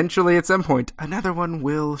 Because eventually, at some point, another one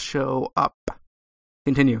will show up.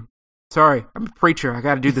 Continue. Sorry, I'm a preacher. I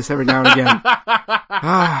got to do this every now and again.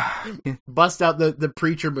 Yeah. Bust out the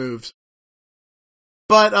preacher moves.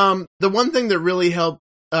 But the one thing that really helped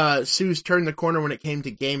Suze turn the corner when it came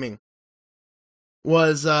to gaming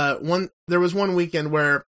was there was one weekend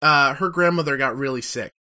where her grandmother got really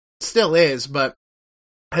sick. Still is, but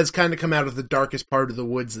has kind of come out of the darkest part of the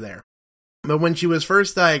woods there. But when she was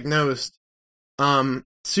first diagnosed,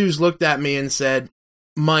 Suze looked at me and said,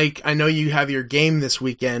 Mike, I know you have your game this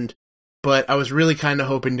weekend, but I was really kind of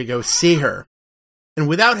hoping to go see her. And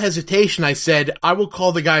without hesitation, I said, I will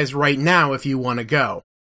call the guys right now if you want to go.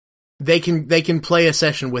 They can play a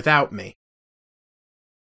session without me.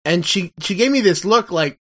 And she gave me this look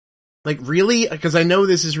like really? Because I know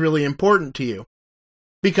this is really important to you.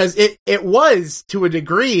 Because it was, to a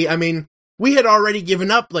degree. I mean, we had already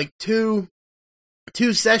given up like two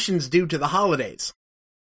sessions due to the holidays.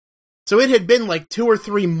 So it had been like 2 or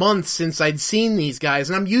 3 months since I'd seen these guys,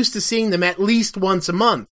 and I'm used to seeing them at least once a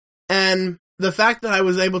month. And the fact that I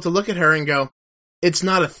was able to look at her and go, it's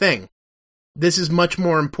not a thing. This is much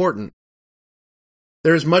more important.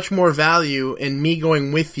 There's much more value in me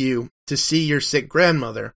going with you to see your sick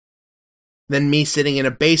grandmother than me sitting in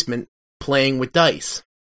a basement playing with dice.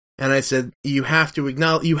 And I said, you have to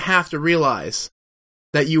realize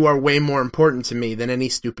that you are way more important to me than any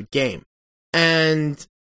stupid game. And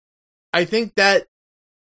I think that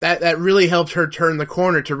really helped her turn the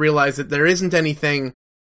corner to realize that there isn't anything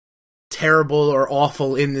terrible or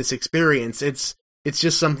awful in this experience. It's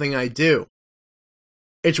just something I do.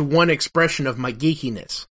 It's one expression of my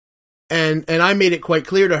geekiness. And I made it quite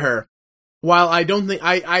clear to her, while I don't think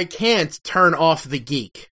I can't turn off the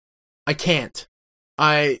geek. I can't.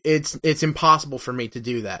 It's impossible for me to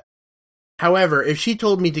do that. However, if she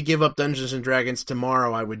told me to give up Dungeons and Dragons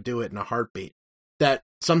tomorrow, I would do it in a heartbeat. That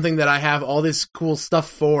something that I have all this cool stuff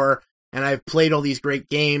for, and I've played all these great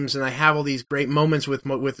games, and I have all these great moments with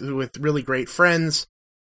really great friends.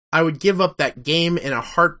 I would give up that game in a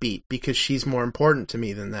heartbeat because she's more important to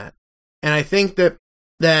me than that. And I think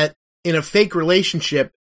that in a fake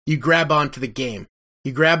relationship, you grab onto the game.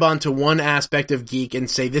 You grab onto one aspect of geek and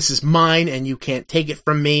say, this is mine and you can't take it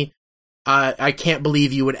from me. I can't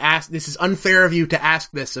believe you would ask. This is unfair of you to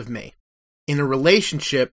ask this of me. In a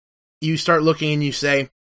relationship, you start looking and you say,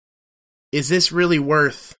 is this really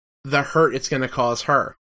worth the hurt it's going to cause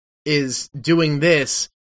her? Is doing this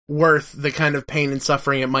worth the kind of pain and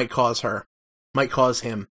suffering it might cause her, might cause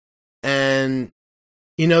him? And,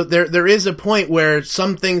 there is a point where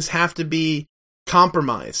some things have to be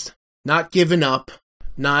compromised, not given up,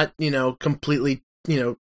 not, completely,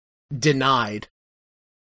 denied,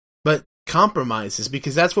 but compromises,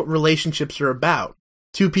 because that's what relationships are about.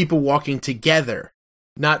 Two people walking together,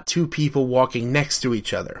 not two people walking next to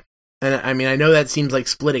each other. And I mean, I know that seems like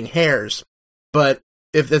splitting hairs, but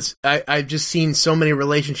if that's, I've just seen so many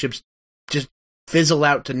relationships just fizzle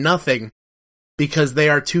out to nothing because they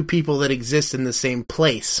are two people that exist in the same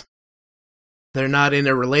place. They're not in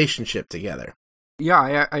a relationship together.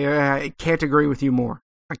 Yeah, I can't agree with you more.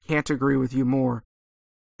 I can't agree with you more.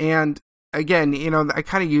 And again, I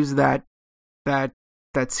kind of use that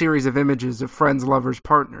series of images of friends, lovers,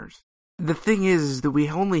 partners. The thing is that we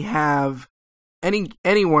only have any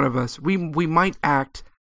one of us. We might act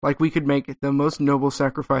like we could make the most noble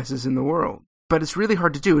sacrifices in the world, but it's really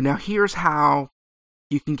hard to do. Now, here's how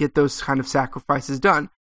you can get those kind of sacrifices done.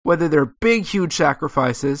 Whether they're big, huge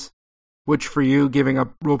sacrifices, which for you, giving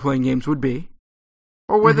up role-playing games would be,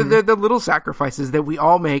 or whether they're the little sacrifices that we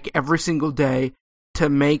all make every single day to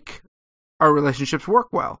make our relationships work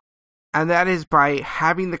well. And that is by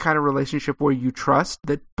having the kind of relationship where you trust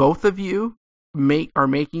that both of you are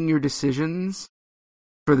making your decisions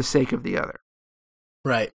for the sake of the other.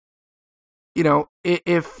 Right.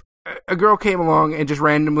 If a girl came along and just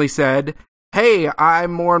randomly said, hey,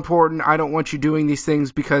 I'm more important, I don't want you doing these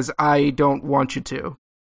things because I don't want you to.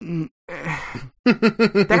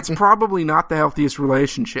 That's probably not the healthiest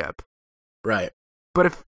relationship. Right. But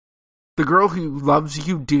if the girl who loves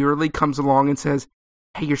you dearly comes along and says,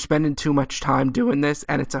 hey, you're spending too much time doing this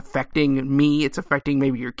and it's affecting me, it's affecting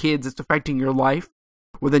maybe your kids, it's affecting your life,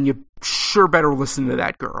 well then you sure better listen to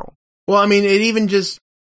that girl. Well, I mean, it even just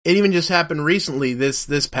happened recently,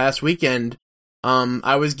 this past weekend.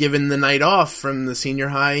 I was given the night off from the senior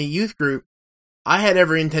high youth group. I had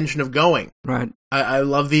every intention of going. Right. I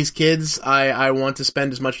love these kids. I want to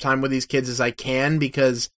spend as much time with these kids as I can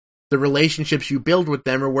because the relationships you build with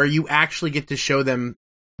them are where you actually get to show them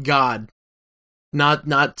God.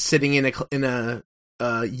 Not sitting in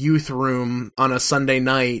a youth room on a Sunday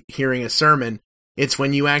night hearing a sermon. It's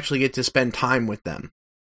when you actually get to spend time with them.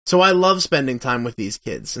 So I love spending time with these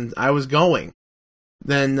kids, and I was going.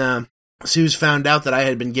 Then Suze found out that I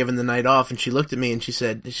had been given the night off, and she looked at me and she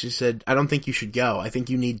said, I don't think you should go. I think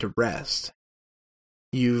you need to rest.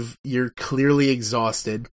 You're clearly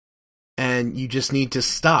exhausted, and you just need to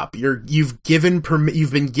stop. You've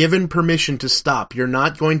been given permission to stop. You're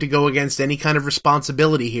not going to go against any kind of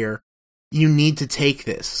responsibility here. You need to take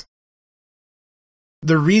this.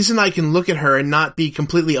 The reason I can look at her and not be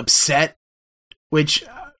completely upset which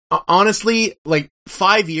honestly, like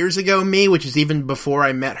 5 years ago me, which is even before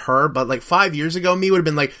I met her, but like 5 years ago me would have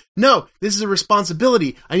been like, no, this is a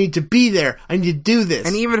responsibility. I need to be there. I need to do this.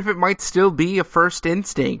 And even if it might still be a first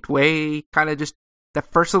instinct, way kind of just the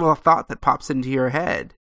first little thought that pops into your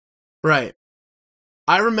head. Right.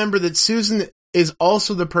 I remember that Susan is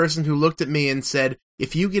also the person who looked at me and said,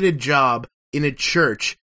 if you get a job in a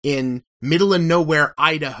church in middle of nowhere,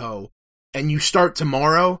 Idaho, and you start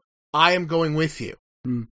tomorrow, I am going with you.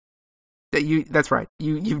 That's right.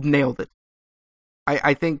 You've nailed it.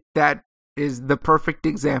 I think that is the perfect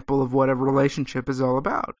example of what a relationship is all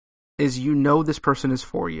about. Is this person is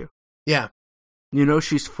for you. Yeah.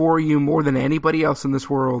 She's for you more than anybody else in this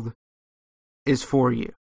world is for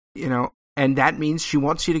you. And that means she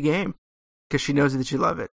wants you to game because she knows that you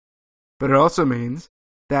love it. But it also means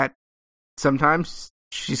that sometimes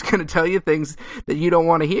she's going to tell you things that you don't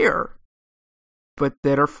want to hear, but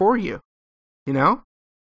that are for you.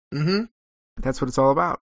 Mm-hmm. That's what it's all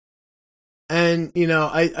about. And,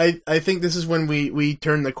 I think this is when we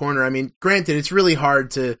turn the corner. I mean, granted, it's really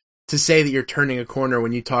hard to say that you're turning a corner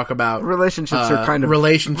when you talk about relationships are kind of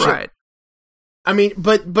relationship. Right. I mean,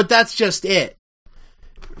 but that's just it.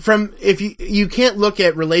 If you can't look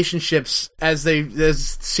at relationships as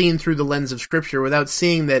seen through the lens of Scripture without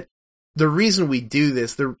seeing that the reason we do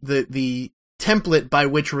this, the template by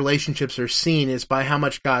which relationships are seen is by how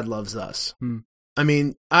much God loves us. I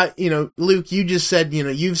mean, Luke, you just said,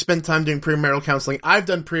 you've spent time doing premarital counseling. I've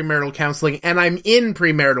done premarital counseling, and I'm in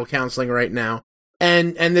premarital counseling right now.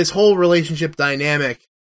 And this whole relationship dynamic,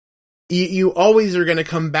 you always are going to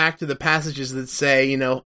come back to the passages that say,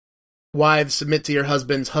 wives, submit to your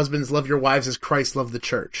husbands. Husbands, love your wives as Christ loved the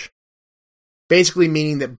church. Basically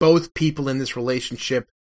meaning that both people in this relationship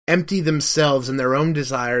empty themselves and their own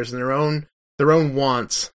desires and their own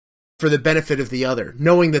wants for the benefit of the other,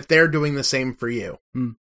 knowing that they're doing the same for you.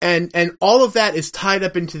 And all of that is tied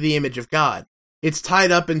up into the image of God. It's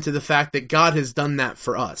tied up into the fact that God has done that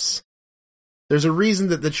for us. There's a reason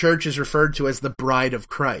that the church is referred to as the bride of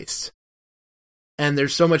Christ. And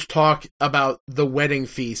there's so much talk about the wedding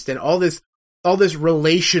feast and all this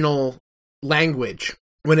relational language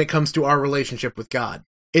when it comes to our relationship with God.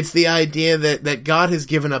 It's the idea that God has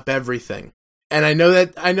given up everything. And I know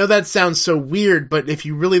that sounds so weird, but if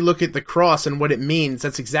you really look at the cross and what it means,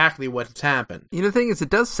 that's exactly what's happened. The thing is, it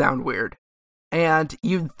does sound weird. And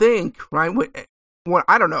you'd think, right, when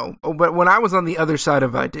I don't know, but when I was on the other side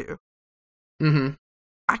of I do,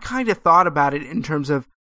 I kind of thought about it in terms of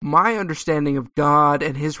my understanding of God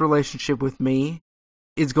and his relationship with me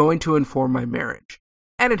is going to inform my marriage.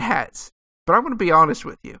 And it has. But I'm going to be honest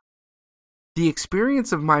with you. The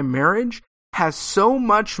experience of my marriage has so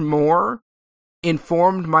much more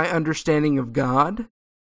informed my understanding of God.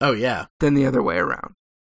 Oh, yeah. Than the other way around.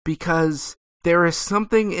 Because there is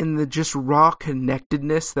something in the just raw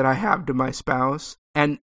connectedness that I have to my spouse.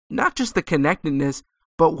 And not just the connectedness,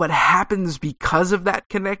 but what happens because of that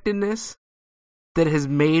connectedness that has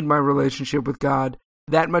made my relationship with God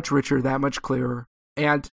that much richer, that much clearer.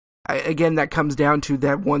 And again, that comes down to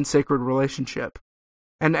that one sacred relationship.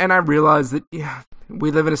 And I realize that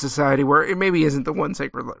we live in a society where it maybe isn't the one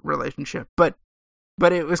sacred relationship, but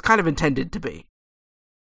it was kind of intended to be.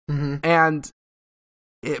 And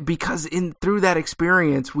because through that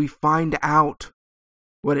experience, we find out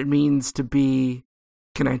what it means to be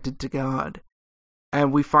connected to God.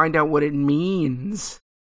 And we find out what it means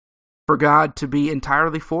for God to be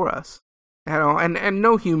entirely for us. And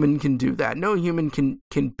no human can do that. No human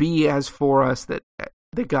can be as for us that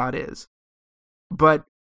God is. But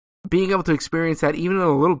being able to experience that even in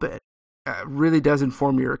a little bit really does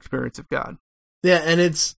inform your experience of God. Yeah, and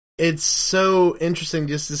it's so interesting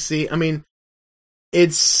just to see. I mean,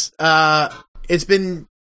 it's been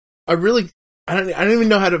a really I don't even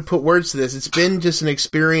know how to put words to this. It's been just an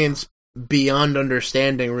experience beyond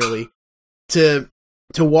understanding, really, to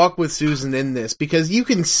walk with Susan in this, because you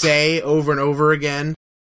can say over and over again,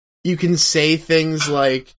 you can say things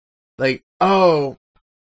like, oh,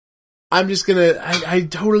 I'm just I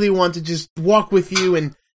totally want to just walk with you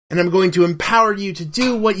and I'm going to empower you to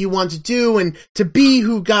do what you want to do and to be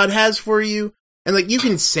who God has for you. And you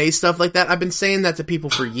can say stuff like that. I've been saying that to people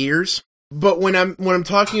for years. But when I'm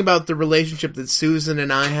talking about the relationship that Susan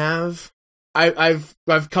and I have, I've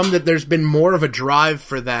come that there's been more of a drive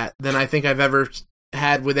for that than I think I've ever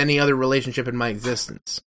had with any other relationship in my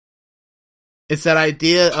existence. It's that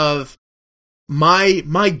idea of my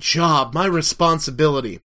job, my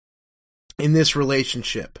responsibility in this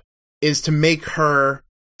relationship is to make her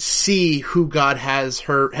see who God has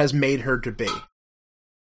made her to be.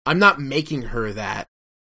 I'm not making her that.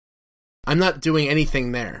 I'm not doing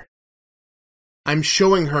anything there. I'm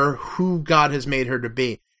showing her who God has made her to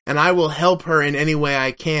be. And I will help her in any way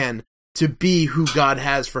I can to be who God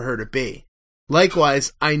has for her to be.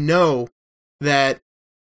 Likewise, I know that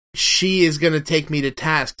she is going to take me to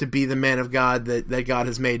task to be the man of God that God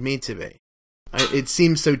has made me to be. It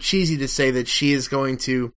seems so cheesy to say that she is going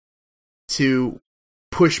to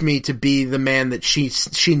push me to be the man that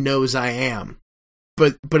she knows I am.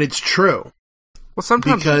 But it's true. Well,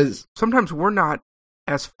 sometimes we're not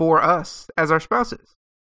as for us as our spouses.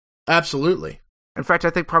 Absolutely. In fact, I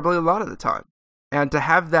think probably a lot of the time. And to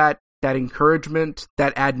have that encouragement,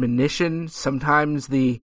 that admonition, sometimes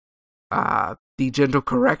the gentle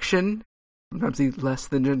correction, sometimes the less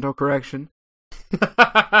than gentle correction,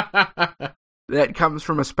 that comes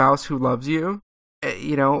from a spouse who loves you,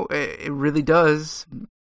 it really does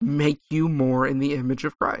make you more in the image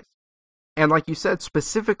of Christ. And like you said,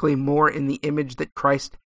 specifically more in the image that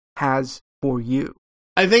Christ has for you.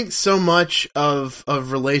 I think so much of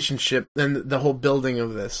relationship and the whole building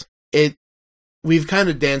of this, we've kind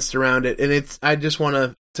of danced around it, and I just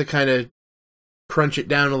want to kind of crunch it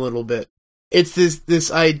down a little bit. It's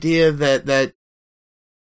this idea that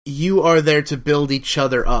you are there to build each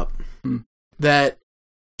other up. That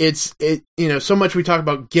so much we talk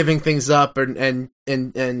about giving things up and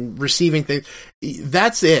receiving things.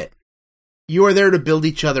 That's it. You are there to build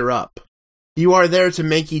each other up. You are there to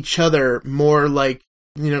make each other more like,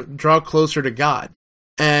 draw closer to God.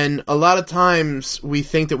 And a lot of times we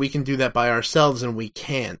think that we can do that by ourselves, and we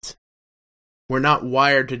can't. We're not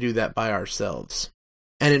wired to do that by ourselves.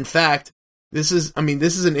 And in fact, this is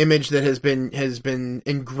an image that has been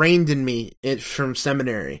ingrained in me from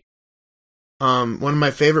seminary. One of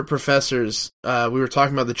my favorite professors, we were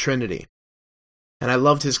talking about the Trinity, and I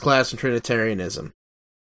loved his class in Trinitarianism.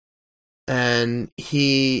 And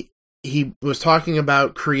he was talking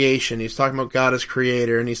about creation. He's talking about God as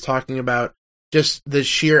creator, and he's talking about just the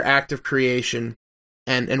sheer act of creation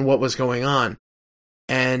and what was going on.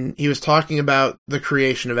 And he was talking about the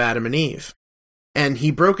creation of Adam and Eve. And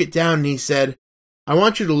he broke it down and he said, I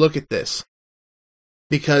want you to look at this.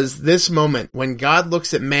 Because this moment, when God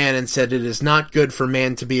looks at man and said it is not good for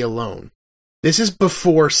man to be alone, this is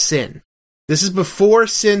before sin. This is before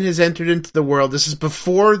sin has entered into the world. This is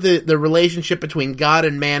before the relationship between God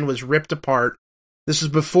and man was ripped apart. This is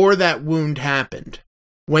before that wound happened.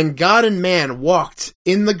 When God and man walked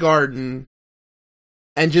in the garden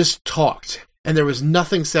and just talked, and there was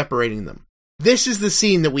nothing separating them. This is the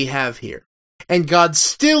scene that we have here. And God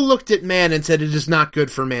still looked at man and said it is not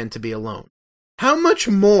good for man to be alone. How much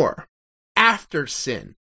more after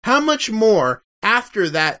sin? How much more after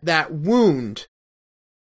that wound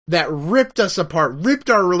that ripped us apart, ripped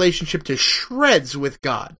our relationship to shreds with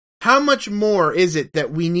God? How much more is it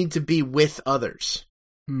that we need to be with others?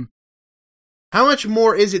 How much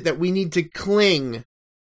more is it that we need to cling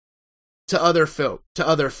to other folk,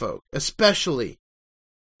 especially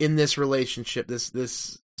in this relationship,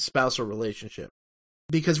 this spousal relationship?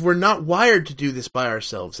 Because we're not wired to do this by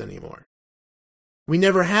ourselves anymore. We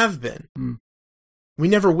never have been. We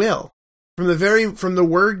never will. From the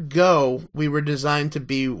word go, we were designed to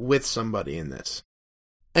be with somebody in this.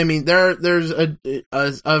 I mean, there's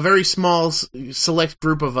a very small select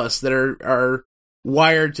group of us that are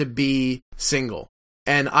wired to be single.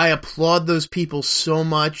 And I applaud those people so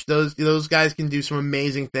much. Those guys can do some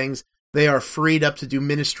amazing things. They are freed up to do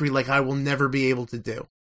ministry like I will never be able to do.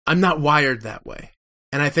 I'm not wired that way.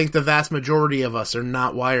 And I think the vast majority of us are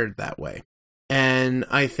not wired that way. And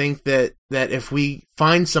I think that if we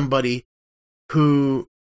find somebody who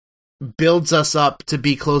builds us up to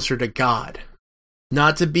be closer to God,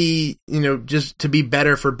 not to be, just to be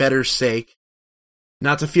better for better's sake,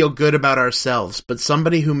 not to feel good about ourselves, but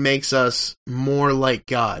somebody who makes us more like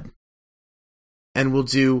God and will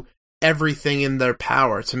do everything in their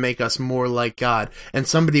power to make us more like God, and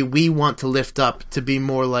somebody we want to lift up to be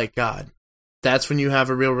more like God. That's when you have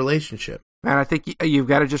a real relationship. And I think you've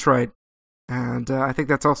got it just right. And I think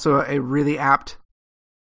that's also a really apt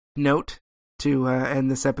note to end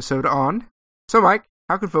this episode on. So, Mike,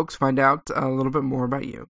 how can folks find out a little bit more about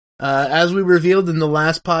you? As we revealed in the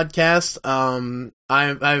last podcast,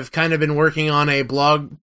 I've kind of been working on a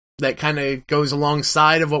blog that kind of goes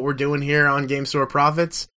alongside of what we're doing here on Game Store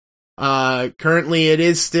Profits. Currently, it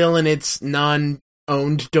is still in its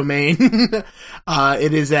non-owned domain.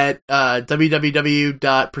 It is at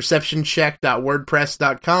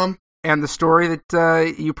www.perceptioncheck.wordpress.com. And the story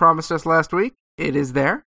that you promised us last week, it is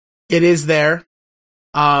there? It is there.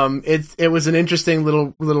 It was an interesting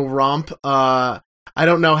little romp. I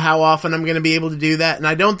don't know how often I'm going to be able to do that, and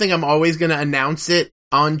I don't think I'm always going to announce it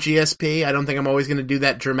on GSP. I don't think I'm always going to do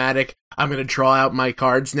that dramatic, I'm going to draw out my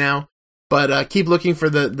cards now. But keep looking for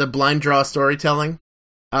the blind draw storytelling.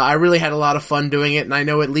 I really had a lot of fun doing it, and I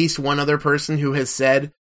know at least one other person who has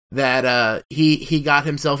said that he got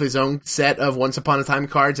himself his own set of Once Upon a Time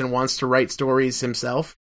cards and wants to write stories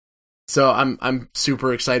himself. So I'm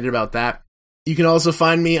super excited about that. You can also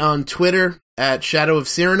find me on Twitter at Shadow of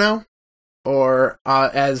Cyrano, or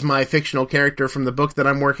as my fictional character from the book that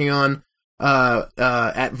I'm working on,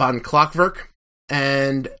 at Von Clockwork.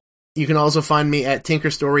 And you can also find me at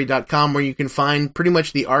tinkerstory.com, where you can find pretty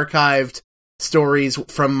much the archived stories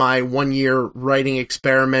from my 1-year writing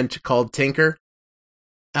experiment called Tinker.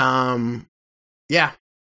 Yeah.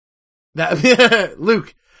 That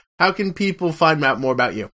Luke, how can people find out more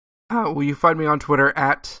about you? Well, you find me on Twitter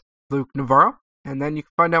at Luke Navarro, and then you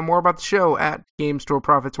can find out more about the show at Game Store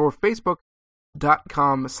Profits or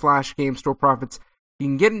Facebook.com/Game Store Profits. You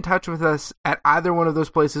can get in touch with us at either one of those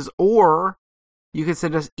places, or you can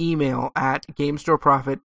send us email at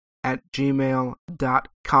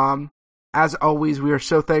GameStoreProfit@gmail.com. As always, we are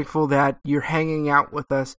so thankful that you're hanging out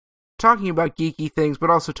with us, talking about geeky things, but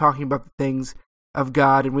also talking about the things of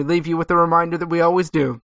God. And we leave you with a reminder that we always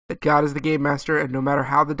do, that God is the game master, and no matter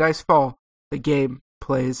how the dice fall, the game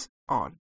plays on.